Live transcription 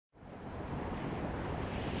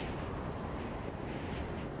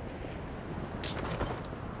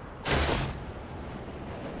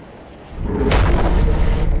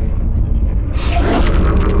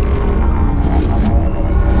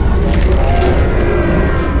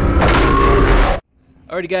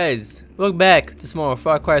Alrighty guys, welcome back to some more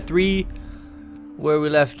Far Cry 3. Where we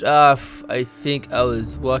left off, I think I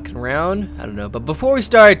was walking around, I don't know. But before we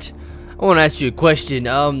start, I want to ask you a question.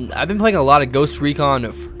 I've been playing a lot of Ghost Recon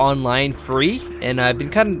online free, and I've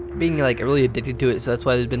been kind of being like really addicted to it, so that's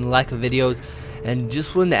why there's been a lack of videos. And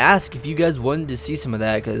just wanted to ask if you guys wanted to see some of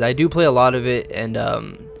that, because I do play a lot of it, and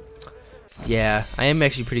yeah, I am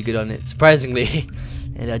actually pretty good on it, surprisingly.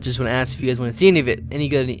 And I just want to ask if you guys want to see any of it,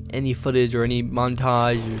 any footage or any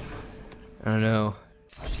montage, or I don't know.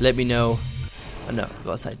 Just let me know. Oh no,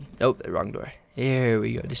 go outside. Nope, the wrong door. Here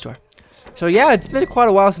we go, this door. So yeah, it's been quite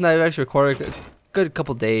a while since I've actually recorded. A good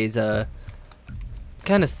couple days.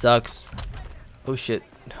 Kind of sucks. Oh shit.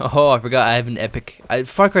 Oh, I forgot I have an epic.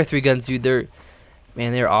 Far Cry 3 guns, dude.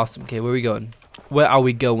 They're awesome. Okay, where are we going? Where are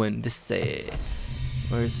we going?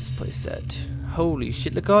 Where is this place at? Holy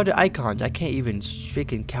shit, look at all the icons. I can't even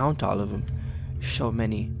freaking count all of them. So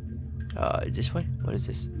many. This way? What is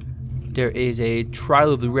this? There is a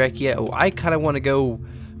trial of the wreck. Yeah, oh, I kind of want to go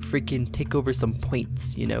freaking take over some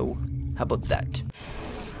points, you know. How about that?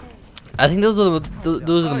 I think those are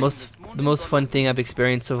the most fun thing I've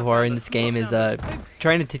experienced so far in this game is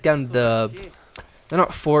trying to take down they're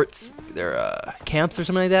not forts, they're camps or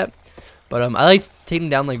something like that. But I like taking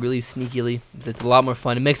down like really sneakily. It's a lot more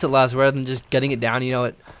fun. It makes it last rather than just getting it down. You know,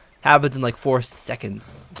 it happens in like 4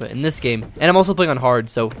 seconds. But in this game, and I'm also playing on hard.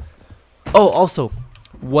 So, oh, also,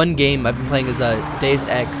 one game I've been playing is Deus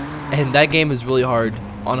Ex, and that game is really hard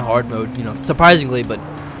on hard mode. You know, surprisingly, but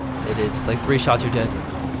it is like 3 shots you're dead.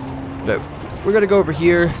 But we're gonna go over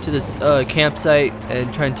here to this campsite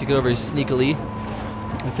and try and take it over sneakily.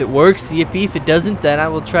 If it works, yippee. If it doesn't, then I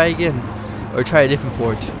will try again or try a different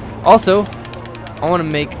fort. Also, I want to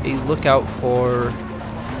make a lookout for...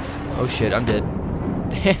 Oh shit, I'm dead.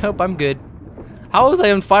 I hope I'm good. How was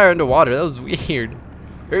I on fire underwater? That was weird.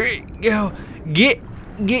 Go, get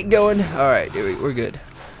going. All right, we're good.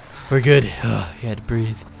 We're good. Oh, you had to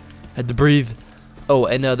breathe. Had to breathe. Oh,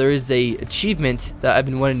 and there is a achievement that I've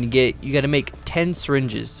been wanting to get. You got to make 10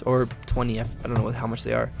 syringes or 20. I don't know how much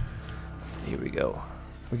they are. Here we go.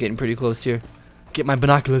 We're getting pretty close here. Get my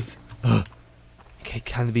binoculars. Okay,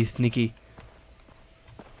 kind of be sneaky.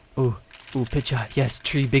 Ooh, pitch shot. Yes,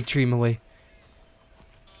 tree, big tree in my way.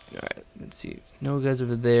 Alright, let's see. No guys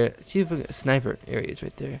over there. See if I get a sniper. There he is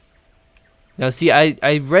right there. Now, see,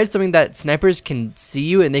 I read something that snipers can see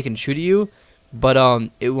you and they can shoot at you, but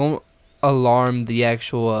it won't alarm the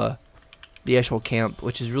actual camp,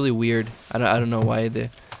 which is really weird. I don't know why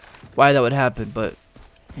that would happen, but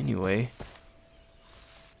anyway.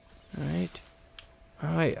 Alright,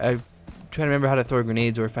 I'm trying to remember how to throw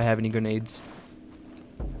grenades or if I have any grenades.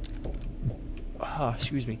 Oh,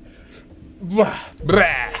 excuse me.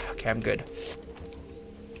 Okay, I'm good.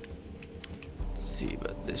 Let's see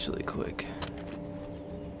about this really quick.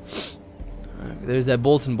 There's that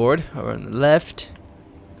bulletin board over on the left.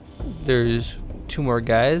 There's 2 more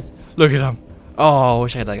guys. Look at them. Oh, I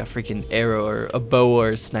wish I had like a freaking arrow or a bow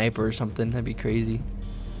or a sniper or something. That'd be crazy.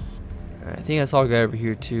 I think I saw a guy over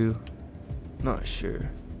here too. Not sure.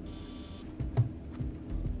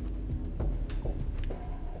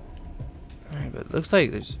 Alright, but it looks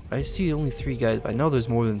like I see only 3 guys, but I know there's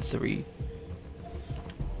more than 3.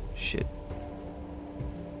 Shit.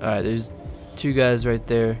 Alright, there's 2 guys right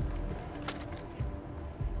there.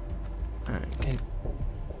 Alright, okay.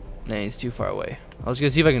 Nah, he's too far away. I was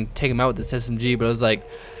gonna see if I can take him out with this SMG, but I was like,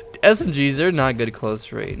 SMGs, they're not good at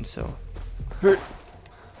close range, so. Alright.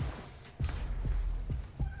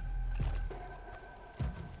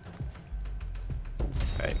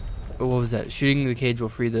 What was that? Shooting the cage will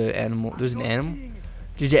free the animal. There's an animal?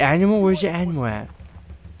 There's an animal? Where's the animal at?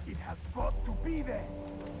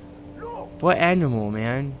 What animal,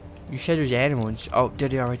 man? You said there's an animal. Oh, there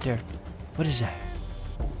they are right there. What is that?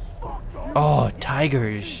 Oh,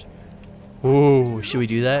 tigers. Oh, should we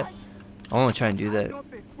do that? I want to try and do that.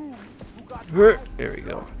 There we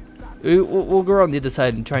go. We'll go around the other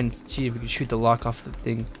side and try and see if we can shoot the lock off the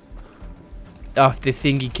thing. Off the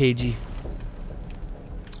thingy cagey.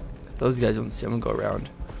 Those guys don't see. I'm gonna go around.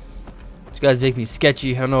 These guys make me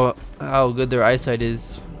sketchy. I don't know how good their eyesight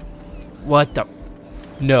is. What the?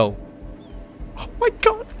 No. Oh my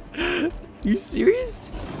god. You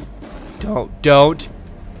serious? Don't.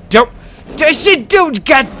 I said don't.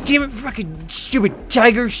 God damn it. Fucking stupid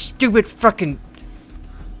tiger. Stupid fucking.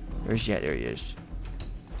 Where's he at? There he is.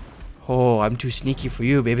 Oh, I'm too sneaky for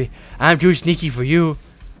you, baby. I'm too sneaky for you.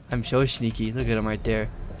 I'm so sneaky. Look at him right there.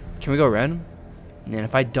 Can we go around him? Man,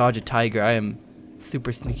 if I dodge a tiger, I am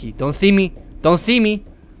super sneaky. Don't see me. Don't see me.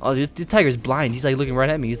 Oh, this tiger's blind. He's like looking right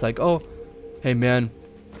at me. He's like, oh, hey man,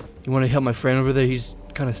 you want to help my friend over there? He's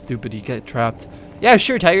kind of stupid. He got trapped. Yeah,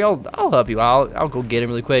 sure, Tiger. I'll help you. I'll go get him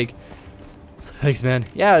really quick. Thanks, man.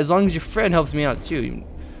 Yeah, as long as your friend helps me out too.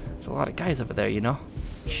 There's a lot of guys over there, you know.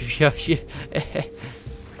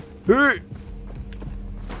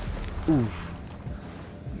 Oof.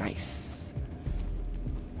 Nice.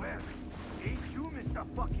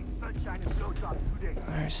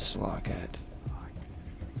 Where's this lock at?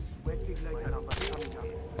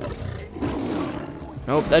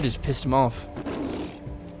 Nope, that just pissed him off.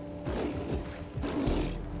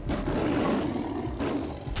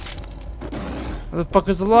 Where the fuck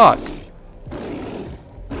is the lock?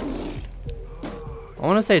 I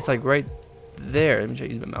want to say it's like right there. Let me try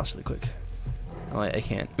to use my mouse really quick. Oh, I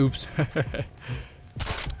can't. Oops. Oh,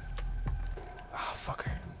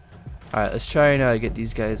 fucker. Alright, let's try and get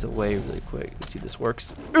these guys away really quick. Let's see if this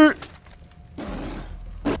works.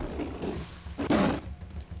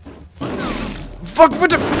 Fuck, what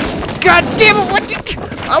the? God damn it, what the?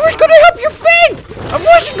 I was gonna help your friend! I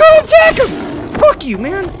wasn't gonna attack him! Fuck you,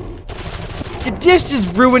 man! This is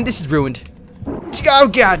ruined. This is ruined. Oh,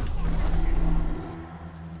 God.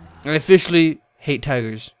 I officially hate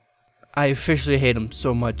tigers. I officially hate them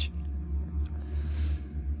so much.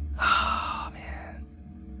 Oh, man.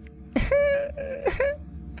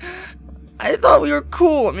 I thought we were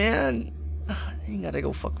cool, man. You gotta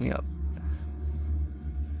go fuck me up.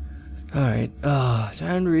 Alright,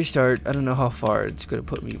 time to restart. I don't know how far it's gonna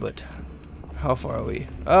put me, but how far are we?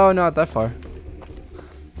 Oh, not that far.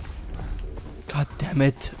 God damn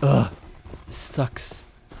it. Ugh. This sucks.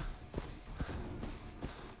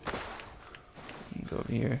 Go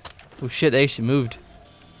over here. Oh shit, they actually moved.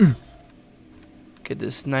 Get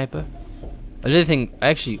this sniper. Another thing,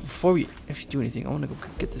 actually, before we actually do anything, I want to go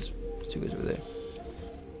get this two guys over there.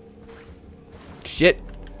 Shit.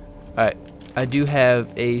 Alright. I do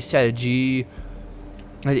have a strategy.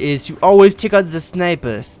 It is to always take out the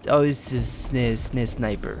sniper. Always the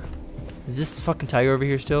sniper. Is this fucking tiger over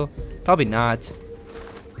here still? Probably not.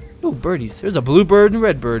 Oh, birdies. There's a blue bird and a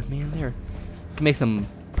red bird. Man, there. Can make some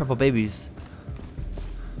purple babies.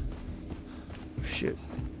 Shit.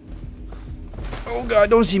 Oh god,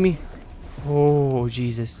 don't see me. Oh,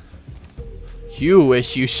 Jesus. You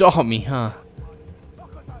wish you saw me, huh?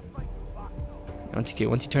 Once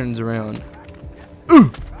he turns around.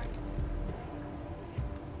 Ooh!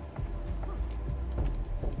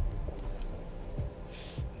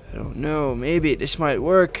 I don't know. Maybe this might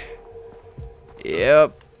work.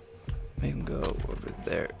 Yep. Make him go over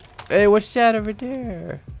there. Hey, what's that over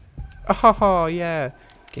there? Oh, yeah.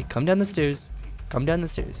 Okay, come down the stairs. Come down the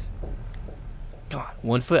stairs. Come on.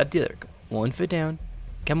 1 foot at the other. 1 foot down.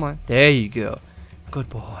 Come on. There you go. Good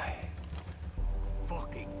boy. Oh,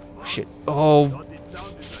 shit. Oh.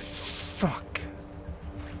 Fuck.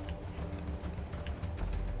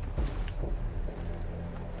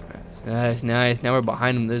 Nice, nice. Now we're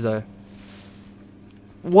behind him. There's a...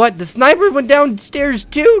 What? The sniper went downstairs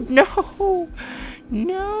too? No.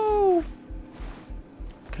 No.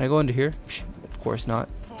 Can I go into here? Of course not.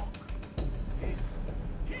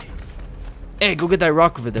 Hey, go get that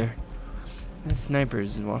rock over there. That sniper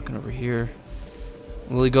is walking over here.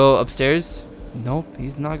 Will he go upstairs? Nope,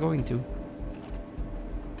 he's not going to.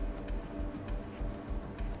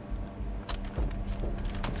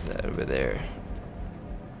 What's that over there?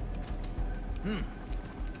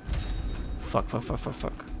 Fuck, fuck, fuck, fuck,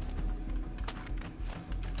 fuck.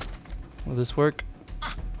 Will this work?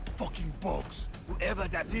 Ah, fucking bugs. Whoever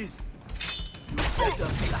that is.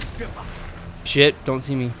 Shit, don't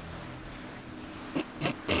see me.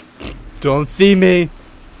 Don't see me.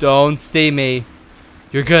 Don't see me.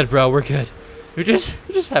 You're good, bro. We're good. We're just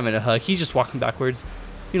having a hug. He's just walking backwards.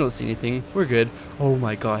 You don't see anything. We're good. Oh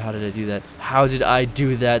my god, how did I do that? How did I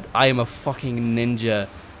do that? I am a fucking ninja.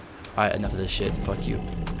 Alright, enough of this shit. Fuck you.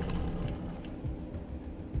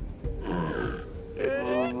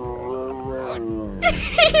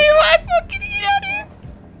 I fucking get out of here.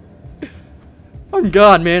 I'm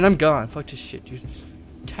gone, man. I'm gone. Fuck this shit, dude.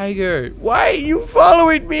 Tiger, why are you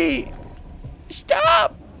following me?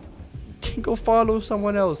 Stop! Go follow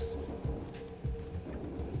someone else.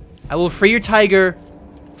 I will free your tiger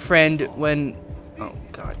friend when... Oh,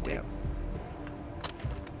 god damn.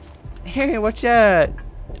 Hey, what's that?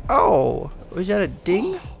 Oh, was that a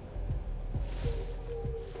ding?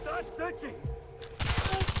 Start searching.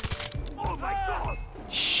 Oh my god!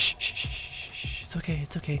 Shh, shh, shh, shh, shh. It's okay,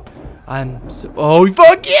 it's okay. I'm so... Oh,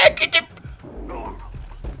 fuck yeah! Get the...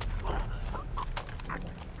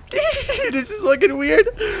 This is fucking weird.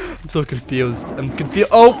 I'm so confused. I'm confused.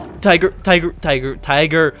 Oh, tiger, tiger, tiger,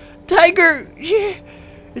 tiger, tiger. Yeah,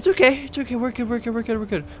 it's okay. It's okay. We're good. We're good. We're good. We're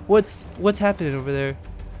good. What's happening over there?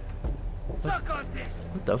 Suck on this.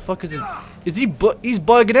 What the fuck is this? Is he he's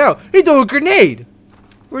bugging out? He threw a grenade.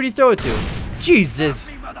 Where'd he throw it to? Jesus.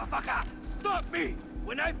 Stop me, motherfucker. Stop me.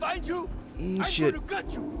 When I find you, I'm Shit. gonna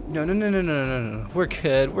gut you. No. We're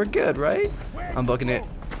good. We're good, right? I'm bugging it.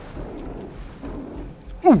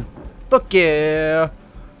 Ooh. Fuck yeah.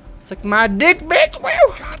 Suck my dick, bitch.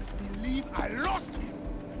 Woo. Can't believe I lost him.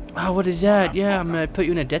 Oh, what is that? Yeah, I'm gonna put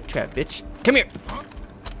you in a death trap, bitch. Come here.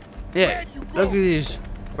 Yeah. Look at these.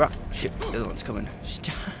 Oh, shit. The other one's coming.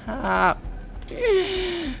 Stop.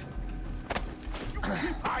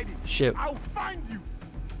 Shit. I'll find you.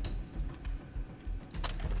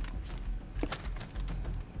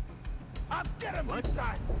 I'll get him this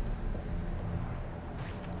time.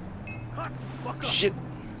 Shit.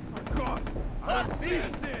 Oh, God. I'll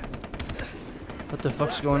finish this. What the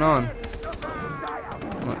fuck's going on?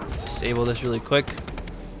 I'm gonna disable this really quick.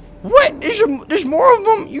 What? There's more of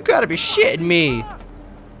them? You gotta be shitting me.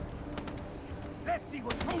 Let's see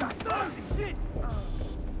what's going on. Shit.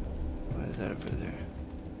 What is that over there?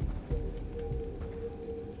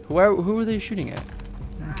 Who are they shooting at?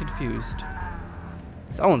 I'm confused.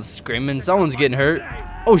 Someone's screaming. Someone's getting hurt.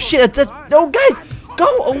 Oh shit! No, guys,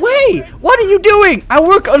 go away! What are you doing? I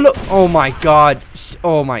work alone. Oh my god!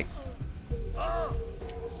 Oh my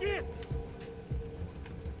Shit.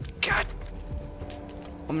 god!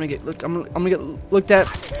 I'm gonna get looked at.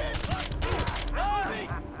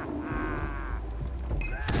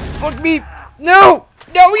 Fuck me! No!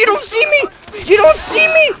 No! You don't see me! You don't see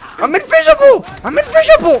me! I'm invisible! I'm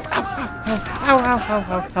invisible! Ow! Ow! Ow! Ow!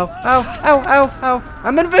 Ow! Ow! Ow! Ow! Ow! Ow!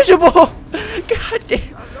 I'm invisible! God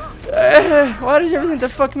damn! Why does everything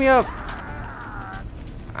have to fuck me up?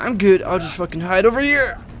 I'm good. I'll just fucking hide over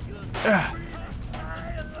here.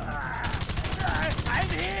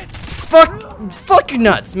 Fuck you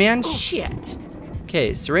nuts, man. Shit.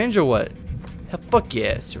 Okay, syringe or what? Fuck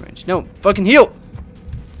yeah, syringe. No, fucking heal.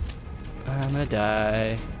 I'm gonna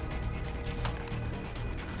die.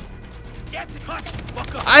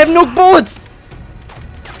 I have no bullets.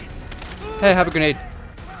 Hey, have a grenade.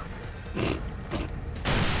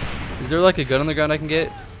 Is there like a gun on the ground I can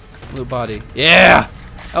get? Blue body. Yeah!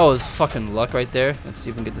 That was fucking luck right there. Let's see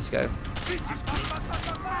if we can get this guy.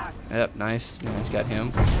 Yep, nice. Nice, got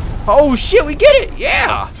him. Oh shit, we get it!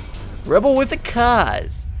 Yeah! Rebel with a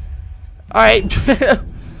cause. Alright.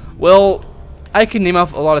 Well, I can name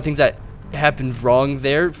off a lot of things that happened wrong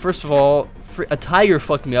there. First of all, a tiger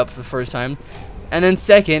fucked me up for the first time. And then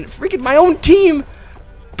second, freaking my own team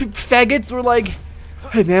faggots were like,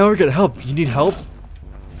 hey man, we're gonna help. You need help?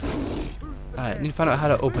 Alright, I need to find out how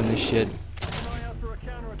to open this shit.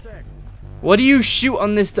 What do you shoot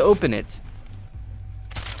on this to open it?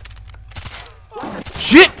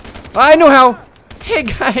 Shit! I know how! Hey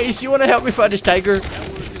guys, you wanna help me find this tiger?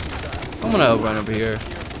 I'm gonna run over here.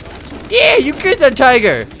 Yeah, you get that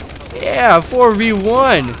tiger! Yeah,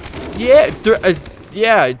 4v1! Yeah,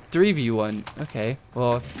 3v1. Okay,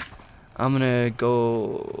 well, I'm gonna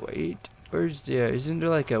go... Wait, isn't there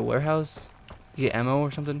like a warehouse? You get ammo or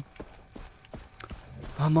something?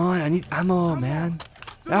 Come on, I need ammo, man.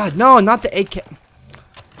 Ah, no, not the AK.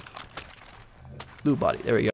 Blue body, there we go.